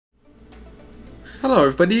Hello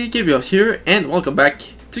everybody, Gabriel here, and welcome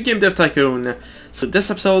back to Game Dev Tycoon. So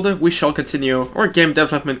this episode we shall continue our game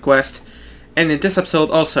development quest, and in this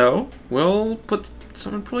episode also we'll put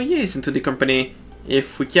some employees into the company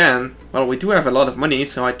if we can. Well, we do have a lot of money,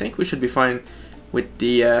 so I think we should be fine with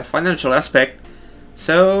the financial aspect.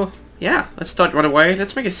 So yeah, let's start right away.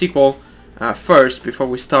 Let's make a sequel first before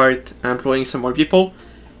we start employing some more people,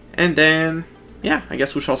 and then yeah, I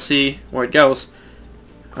guess we shall see where it goes.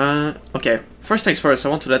 Okay, first things first, I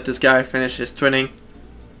want to let this guy finish his training,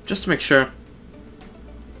 just to make sure.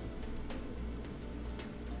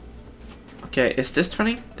 Okay, is this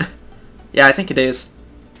training? Yeah, I think it is.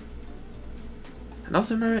 I don't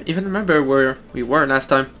even remember where we were last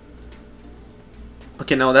time.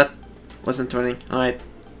 Okay, no, that wasn't training. Alright,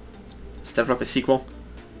 let's develop a sequel.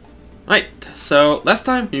 Alright, so last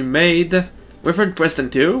time we made Wyvern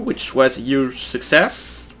President 2, which was a huge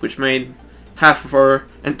success, which made half of our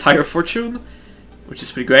entire fortune, which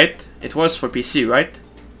is pretty great. It was for PC, right?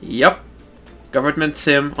 Yup. Government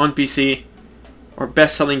sim on PC. Our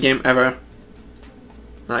best-selling game ever.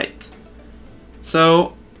 Right.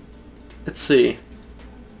 So, let's see.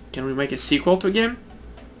 Can we make a sequel to a game?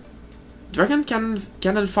 Dragon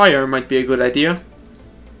Cannon Fire might be a good idea.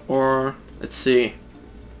 Or, let's see.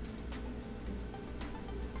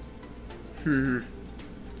 I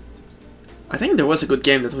think there was a good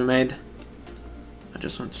game that we made. I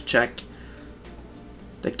just want to check.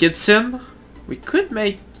 The Kid Sim. We could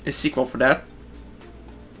make a sequel for that.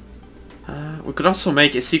 We could also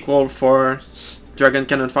make a sequel for Dragon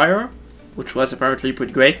Cannon Fire, which was apparently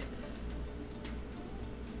pretty great.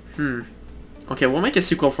 Okay, we'll make a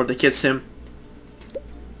sequel for the Kid Sim.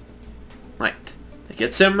 Right. The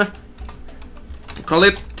Kid Sim. We'll call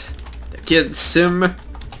it the Kid Sim.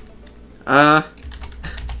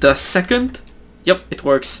 The second. Yep, it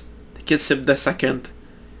works. Kid Sim the second.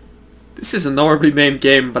 This is an horribly named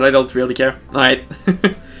game, but I don't really care. Alright.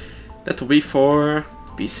 That will be for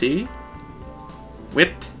PC.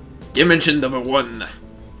 With Game Engine number 1.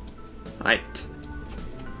 Alright.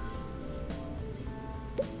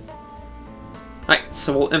 Alright,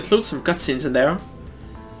 so we'll include some cutscenes in there.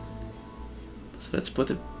 So let's put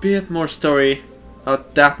a bit more story.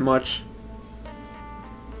 Not that much.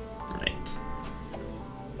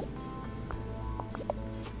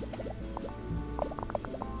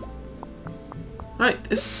 Right,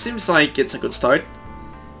 this seems like it's a good start.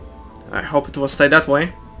 I hope it will stay that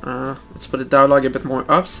way. Let's put the dialogue a bit more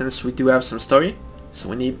up, since we do have some story. So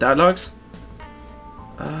we need dialogues.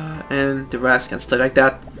 And the rest can stay like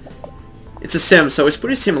that. It's a sim, so it's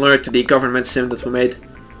pretty similar to the government sim that we made.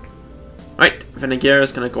 Right, Vinegar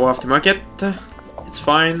is gonna go off the market. It's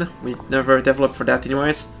fine, we never developed for that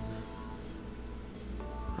anyways.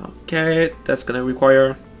 Okay, that's gonna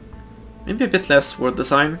require maybe a bit less world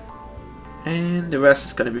design. And the rest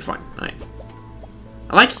is gonna be fine. Right.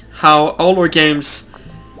 I like how all our games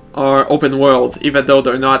are open world, even though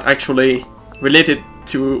they're not actually related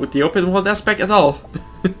to the open world aspect at all.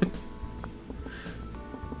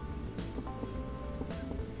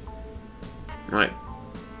 Right.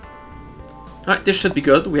 Alright, this should be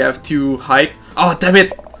good. We have 2 hype. Oh, damn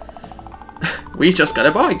it! We just got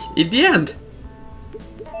a bug in the end.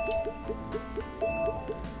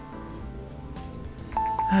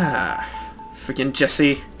 Freaking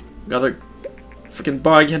Jesse got a freaking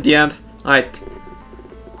bug at the end. Alright.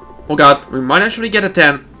 Oh god, we might actually get a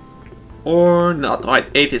 10. Or not. Alright,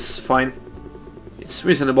 8 is fine. It's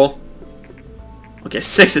reasonable. Okay,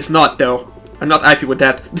 6 is not though. I'm not happy with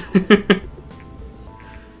that.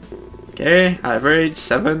 Okay, average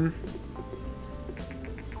 7.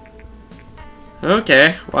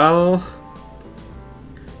 Okay, well.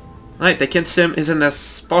 Alright, the Kid Sim isn't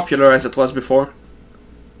as popular as it was before.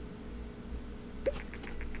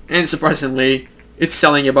 And surprisingly, it's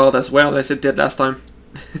selling about as well as it did last time.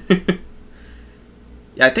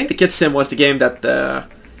 Yeah, I think the Kid Sim was the game that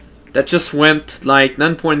that just went like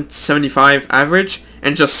 9.75 average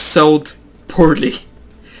and just sold poorly.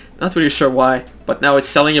 Not really sure why, but now it's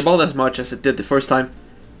selling about as much as it did the first time.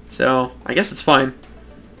 So, I guess it's fine.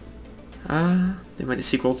 They made a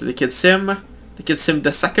sequel to the Kid Sim. The Kid Sim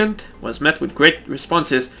the second was met with great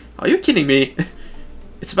responses. Are you kidding me?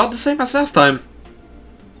 It's about the same as last time.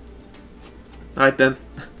 Alright then.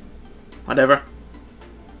 Whatever.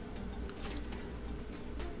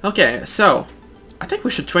 Okay, so I think we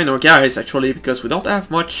should train our guys actually, because we don't have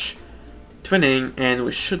much training and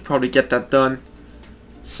we should probably get that done.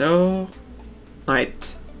 So,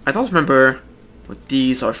 alright. I don't remember what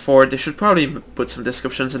these are for. They should probably put some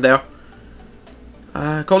descriptions in there.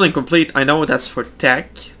 Coding complete, I know that's for tech.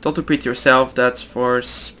 Don't repeat yourself, that's for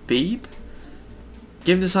speed.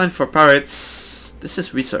 Game design for pirates. This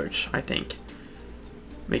is research, I think.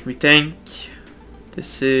 Make me think.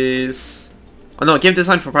 This is... Oh no, game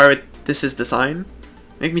design for pirate. This is design.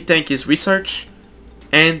 Make me think is research.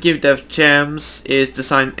 And Game Dev Gems is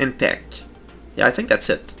design and tech. Yeah, I think that's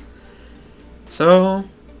it. So, I'm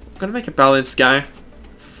gonna make a balanced guy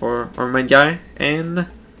for our main guy. And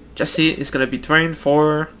Jesse is gonna be trained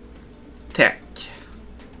for tech.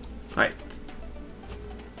 Right.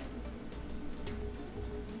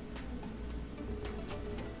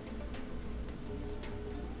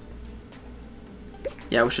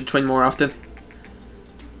 Yeah, we should train more often.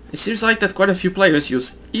 It seems like that quite a few players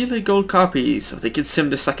use illegal copies of the Kid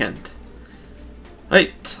Sim 2.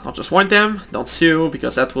 Right, I'll just warn them, don't sue,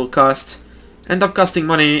 because that will end up costing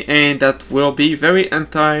money, and that will be very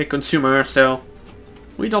anti-consumer, so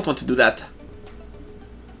we don't want to do that.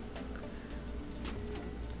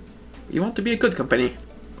 We want to be a good company.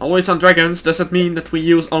 Always on Dragons doesn't mean that we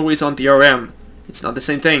use always on DRM. It's not the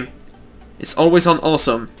same thing. It's always on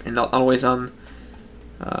awesome, and not always on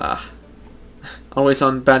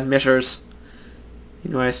bad measures.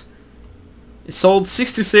 Anyways, it sold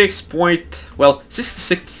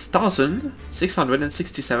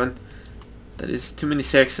 66,667. That is too many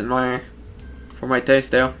six for my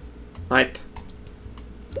taste there. Right.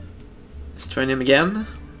 Let's train him again.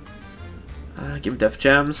 Game Dev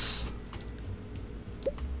Gems.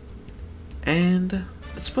 And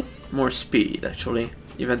let's put more speed actually.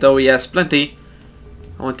 Even though he has plenty,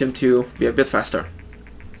 I want him to be a bit faster.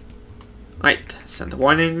 Right, send a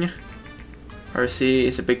warning. RC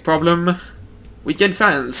is a big problem. Weekend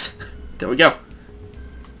fans. There we go.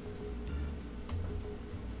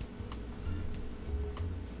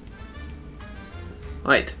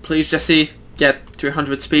 Right, please Jesse, get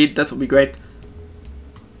 300 speed, that would be great.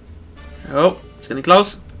 Oh, it's getting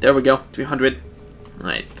close. There we go, 300.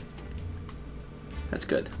 Right. That's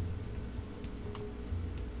good.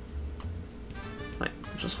 Right,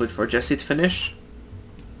 just wait for Jesse to finish.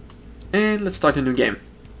 And let's start a new game.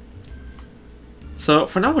 So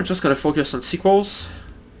for now we're just gonna focus on sequels,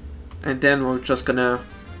 and then we're just gonna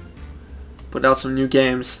put out some new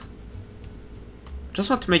games. Just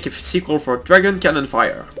want to make a sequel for Dragon Cannon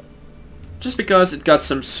Fire, just because it got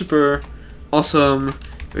some super awesome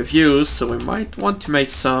reviews, so we might want to make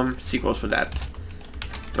some sequels for that.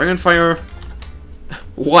 Dragon Fire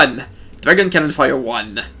 1. Dragon Cannon Fire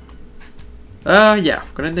 1. Yeah,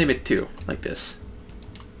 I'm gonna name it 2, like this.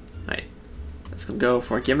 Right, let's go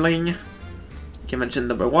for Gimling. Game engine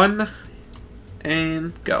number 1,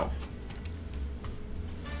 and go.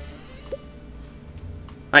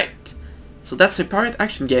 Right, so that's a pirate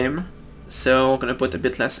action game, so I'm gonna put a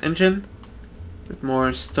bit less engine, a bit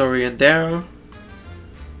more story in there,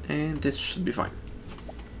 and this should be fine.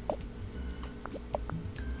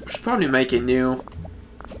 We should probably make a new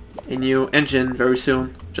engine very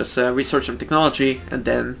soon. Just research some technology and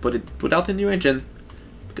then put out a new engine,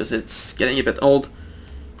 because it's getting a bit old.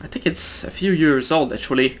 I think it's a few years old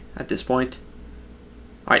actually at this point.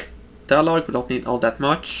 Alright, dialogue, we don't need all that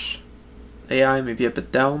much. AI maybe a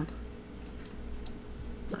bit down.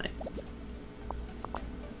 Right.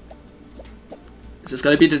 This is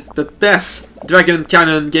gonna be the best Dragon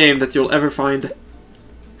Cannon game that you'll ever find,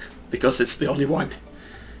 because it's the only one.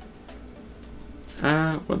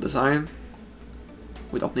 World design.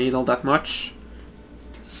 We don't need all that much.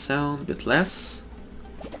 Sound a bit less.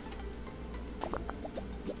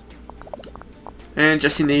 And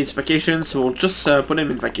Jesse needs vacation, so we'll just put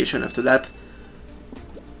him in vacation after that.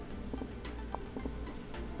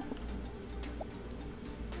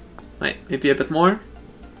 Right, maybe a bit more.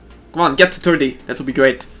 Come on, get to 30. That would be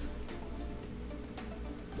great.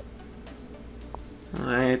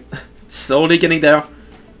 Alright, slowly getting there.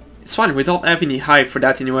 It's fine, we don't have any hype for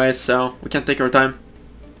that anyway, so we can take our time.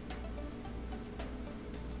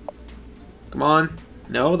 Come on.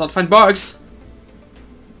 No, don't find bugs.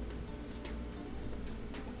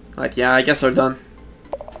 Right, yeah, I guess we're done.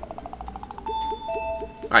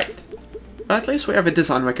 Right. But at least we have a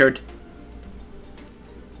design record.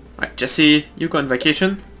 Right, Jesse, you go on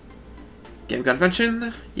vacation. Game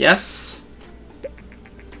convention, yes.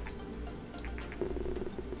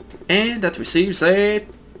 And that receives a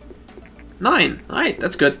 9. Alright,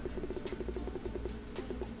 that's good.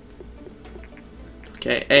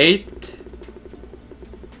 Okay, 8.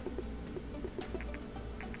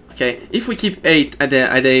 Okay, if we keep 8 at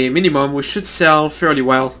a minimum, we should sell fairly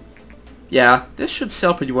well. Yeah, this should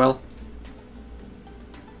sell pretty well.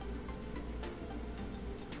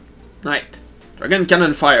 Right, Dragon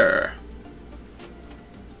Cannon Fire.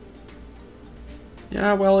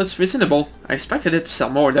 Yeah, well, it's reasonable. I expected it to sell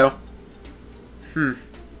more though.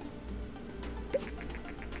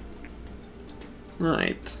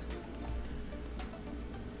 Alright.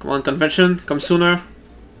 Come on, convention, come sooner.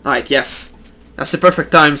 Alright, yes. That's the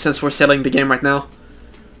perfect time since we're selling the game right now.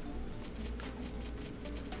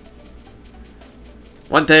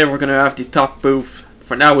 One day we're gonna have the top booth.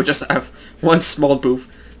 For now we just have one small booth.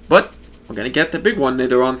 But we're gonna get the big one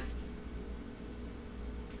later on.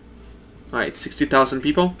 Alright, 60,000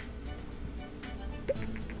 people.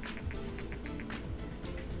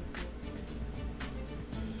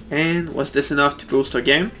 And was this enough to boost our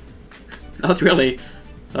game? Not really.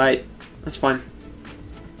 Right, that's fine.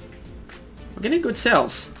 We're getting good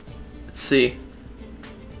sales. Let's see.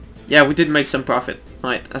 Yeah, we did make some profit.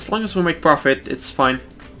 Right, as long as we make profit, it's fine.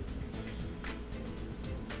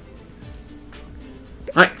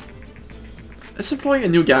 Right. Let's employ a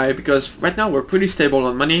new guy, because right now we're pretty stable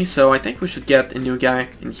on money, so I think we should get a new guy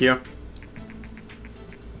in here.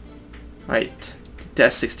 Right, the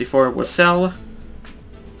TES-64 will sell.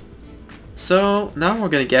 So now we're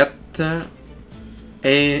gonna get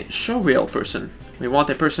a showreel person. We want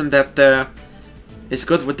a person that is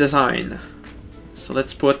good with design. So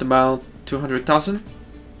let's put about 200,000.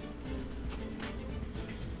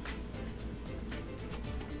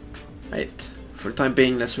 Right, for the time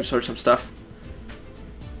being, let's research some stuff.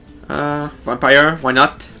 Vampire, why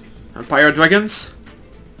not? Vampire dragons.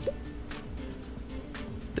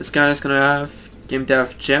 This guy is gonna have Game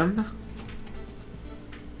Dev Gem.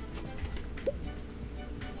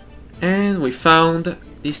 And we found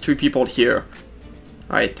these three people here.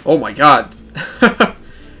 Right, oh my god.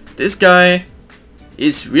 This guy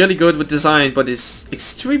is really good with design, but is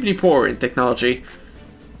extremely poor in technology.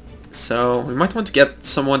 So we might want to get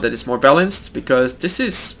someone that is more balanced, because this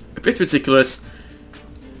is a bit ridiculous.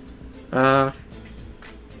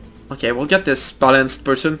 Okay, we'll get this balanced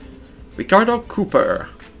person. Ricardo Cooper,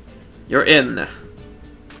 you're in.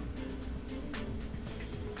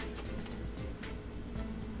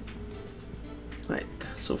 Right,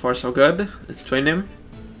 so far so good. Let's train him.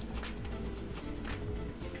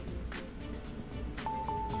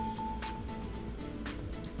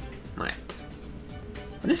 Right.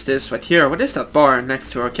 What is this right here? What is that bar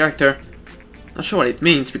next to our character? Not sure what it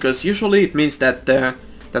means, because usually it means that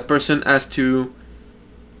that person has to...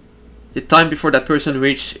 The time before that person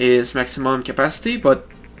reach is maximum capacity, but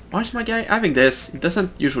why is my guy having this? It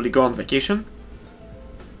doesn't usually go on vacation.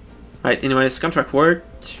 Right, anyways, contract work.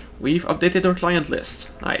 We've updated our client list.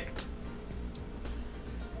 Right.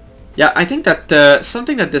 Yeah, I think that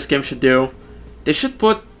something that this game should do, they should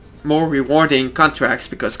put more rewarding contracts,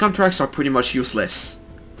 because contracts are pretty much useless.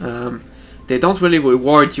 They don't really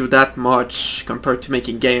reward you that much compared to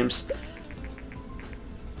making games.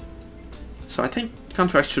 So I think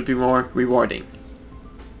contracts should be more rewarding.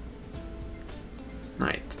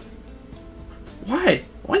 Right. Why?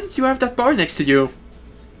 Why did you have that bar next to you?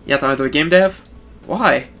 Yet another game dev?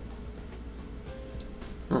 Why?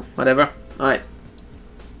 Oh, whatever. Alright.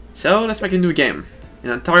 So let's make a new game. An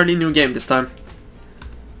entirely new game this time.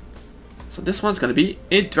 So this one's gonna be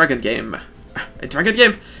a dragon game. A dragon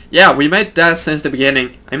game? Yeah, we made that since the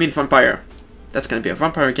beginning. I mean vampire. That's gonna be a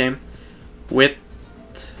vampire game with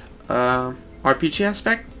RPG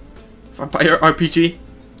aspect? Vampire RPG?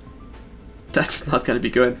 That's not gonna be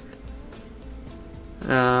good.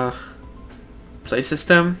 Play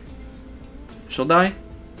system? Should I?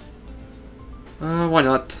 Why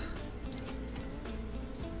not?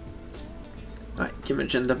 Alright,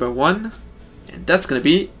 imagine number 1. And that's gonna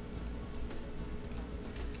be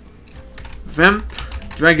Vamp,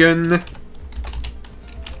 Dragon,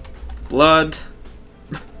 Blood.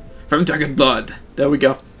 Vamp, Dragon, Blood. There we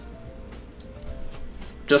go.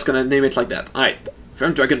 Just gonna name it like that. Alright,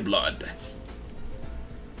 Vamp, Dragon, Blood.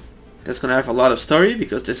 That's gonna have a lot of story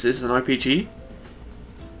because this is an RPG.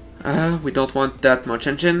 We don't want that much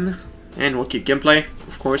engine. And we'll keep gameplay,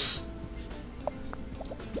 of course.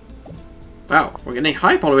 Wow, we're getting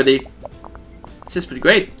hype already. This is pretty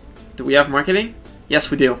great. Do we have marketing?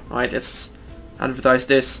 Yes, we do. Alright, let's advertise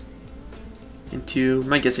this into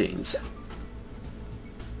magazines.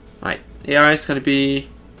 Alright, AI is gonna be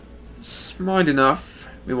smart enough.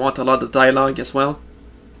 We want a lot of dialogue as well.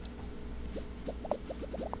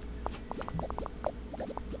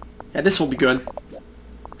 Yeah, this will be good.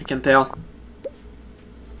 I can tell.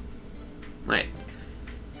 Right.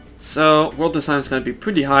 So, world design is going to be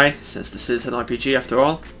pretty high, since this is an RPG after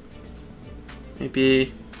all.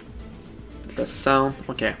 Maybe a bit less sound.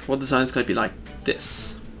 Okay, world design is going to be like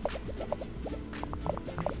this.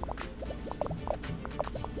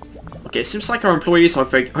 Okay, seems like our employees are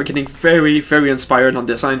getting very inspired on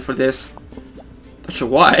design for this. Not sure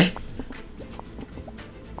why.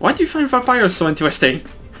 Why do you find vampires so interesting?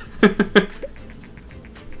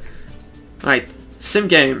 Right, Sim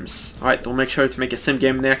games. Alright, we'll make sure to make a sim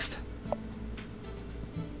game next.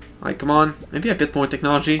 Alright, come on. Maybe a bit more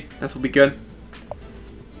technology. That will be good.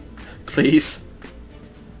 Please.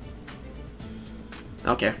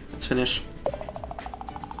 Okay, let's finish.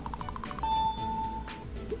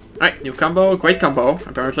 Alright, new combo. Great combo,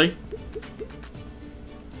 apparently.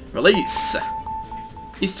 Release.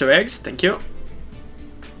 Easter eggs, thank you.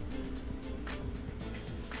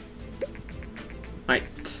 Right.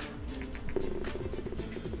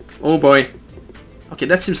 Oh boy. Okay,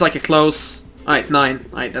 that seems like a close. Alright, 9.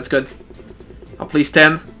 Alright, that's good. Oh, please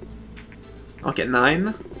 10. Okay,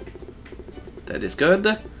 9. That is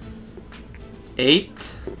good.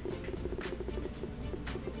 8.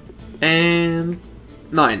 And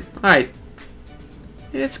 9. Alright.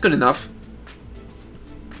 It's good enough.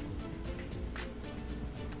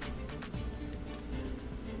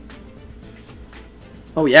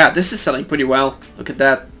 Oh yeah, this is selling pretty well. Look at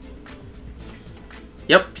that.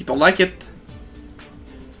 Yep, people like it.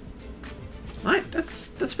 Alright,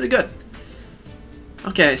 that's pretty good.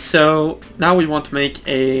 Okay, so now we want to make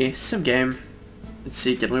a sim game. Let's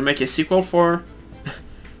see, can we make a sequel for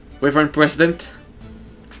Wyvern President?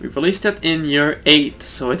 We released it in year 8,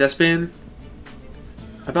 so it has been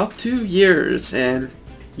about 2 years, and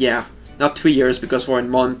yeah, not 3 years because we're in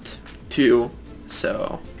month 2,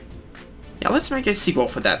 so yeah, let's make a sequel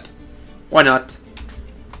for that. Why not?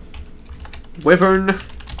 Wyvern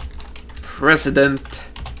President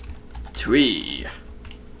 3.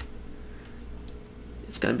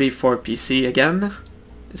 It's gonna be for PC again.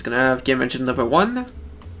 It's gonna have game engine number 1.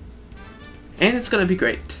 And it's gonna be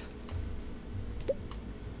great.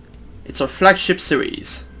 It's our flagship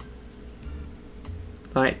series.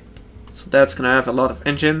 Right. So that's gonna have a lot of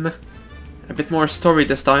engine. A bit more story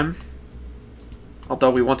this time.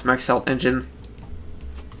 Although we want to max out engine.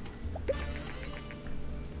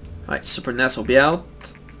 Right, Super NES will be out.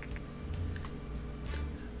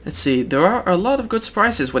 Let's see, there are a lot of good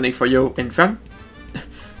surprises waiting for you in Vamp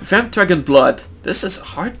Dragon Blood. This is a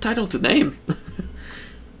hard title to name.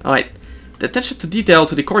 Alright, the attention to detail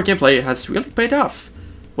to the core gameplay has really paid off.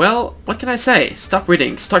 Well, what can I say? Stop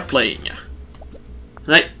reading, start playing.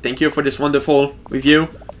 Right, thank you for this wonderful review.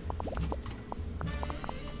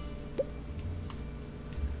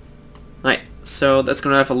 Right, so that's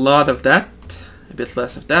gonna have a lot of that, a bit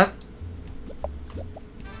less of that.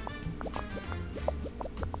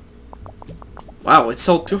 Wow, it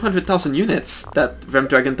sold 200,000 units, that Vamp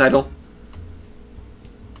Dragon title.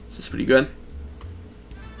 This is pretty good.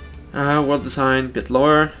 World design, bit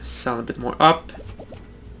lower, sound a bit more up.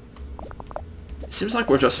 It seems like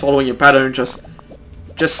we're just following a pattern, just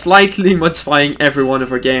slightly modifying every one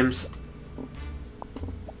of our games.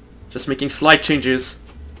 Just making slight changes.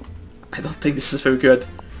 I don't think this is very good.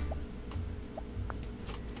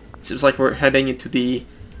 It seems like we're heading into the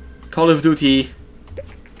Call of Duty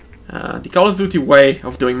way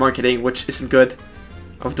of doing marketing, which isn't good.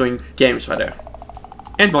 Of doing games, rather.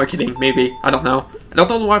 And marketing, maybe. I don't know. I don't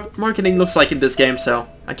know what marketing looks like in this game, so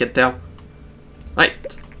I can't tell. Right.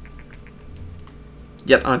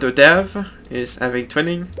 Yet another dev is having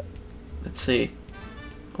training. Let's see.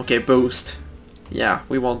 Okay, boost. Yeah,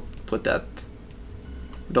 we won't put that.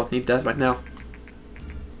 We don't need that right now.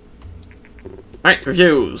 Alright,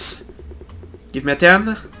 reviews. Give me a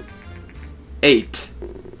 10. 8.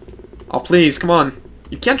 Oh please, come on.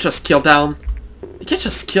 You can't just kill down. You can't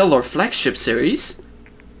just kill our flagship series.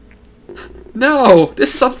 No,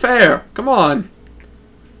 this is unfair. Come on.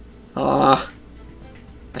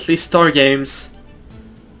 At least Star Games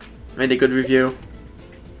made a good review.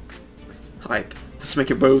 Alright, let's make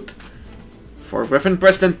a vote for Wyvern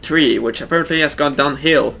President 3, which apparently has gone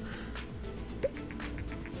downhill.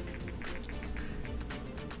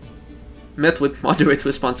 Met with moderate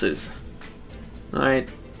responses. Alright.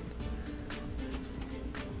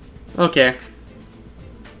 Okay.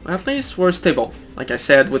 Well, at least we're stable. Like I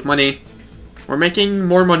said, with money, we're making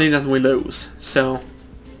more money than we lose. So,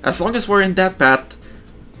 as long as we're in that path,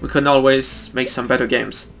 we can always make some better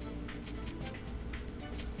games.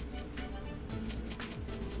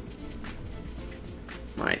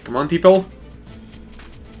 Alright, come on people.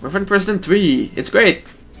 Wyvern President 3, it's great.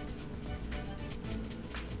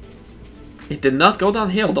 It did not go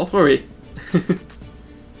downhill, don't worry.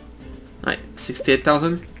 Alright,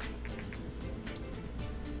 68,000.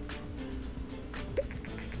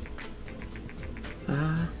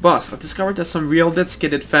 Boss, I discovered there's some real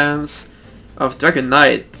dedicated fans of Dragon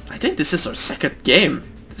Knight. I think this is our second game.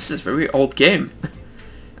 This is a very old game.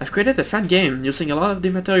 I've created a fan game using a lot of the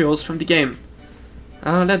materials from the game.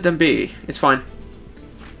 Let them be. It's fine.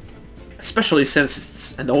 Especially since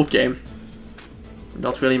it's an old game. I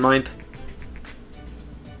don't really mind.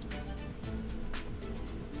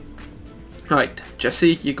 Alright,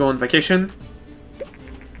 Jesse, you go on vacation.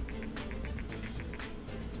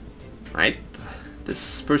 Right,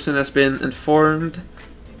 this person has been informed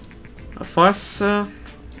of us,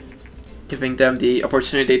 giving them the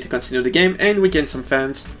opportunity to continue the game, and we gain some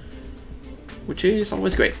fans, which is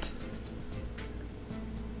always great.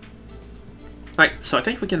 Right, so I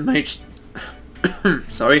think we can make...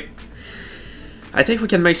 sorry. I think we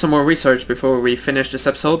can make some more research before we finish this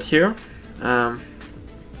episode here.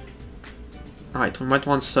 Alright, we might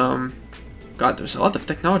want some... God, there's a lot of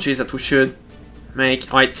technologies that we should make.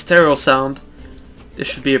 Alright, stereo sound. This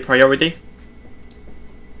should be a priority.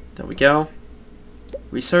 There we go.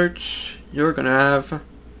 Research. You're gonna have...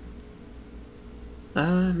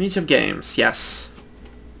 medium games, yes.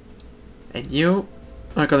 And you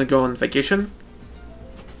are gonna go on vacation.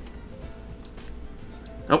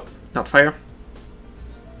 Oh, not fire.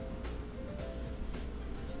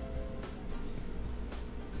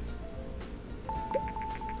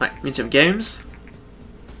 Right, medium games.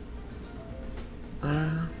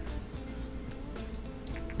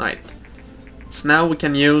 Right. So now we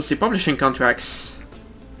can use the publishing contracts.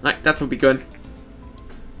 Right, that will be good.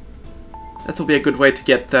 That will be a good way to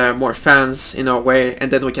get more fans in our way, and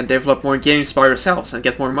then we can develop more games by ourselves and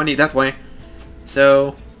get more money that way.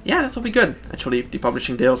 So, yeah, that will be good, actually, the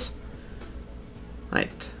publishing deals.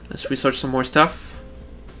 Right, let's research some more stuff.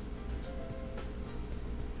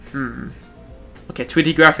 Okay,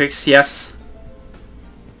 3D graphics, yes.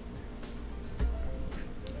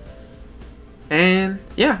 And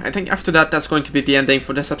yeah, I think after that, that's going to be the ending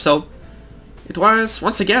for this episode. It was,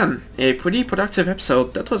 once again, a pretty productive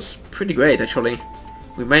episode. That was pretty great, actually.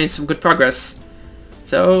 We made some good progress.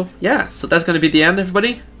 So yeah, so that's going to be the end,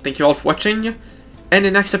 everybody. Thank you all for watching. And in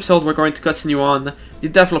the next episode, we're going to continue on the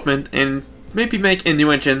development and maybe make a new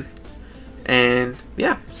engine. And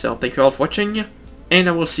yeah, so thank you all for watching. And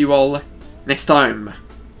I will see you all next time.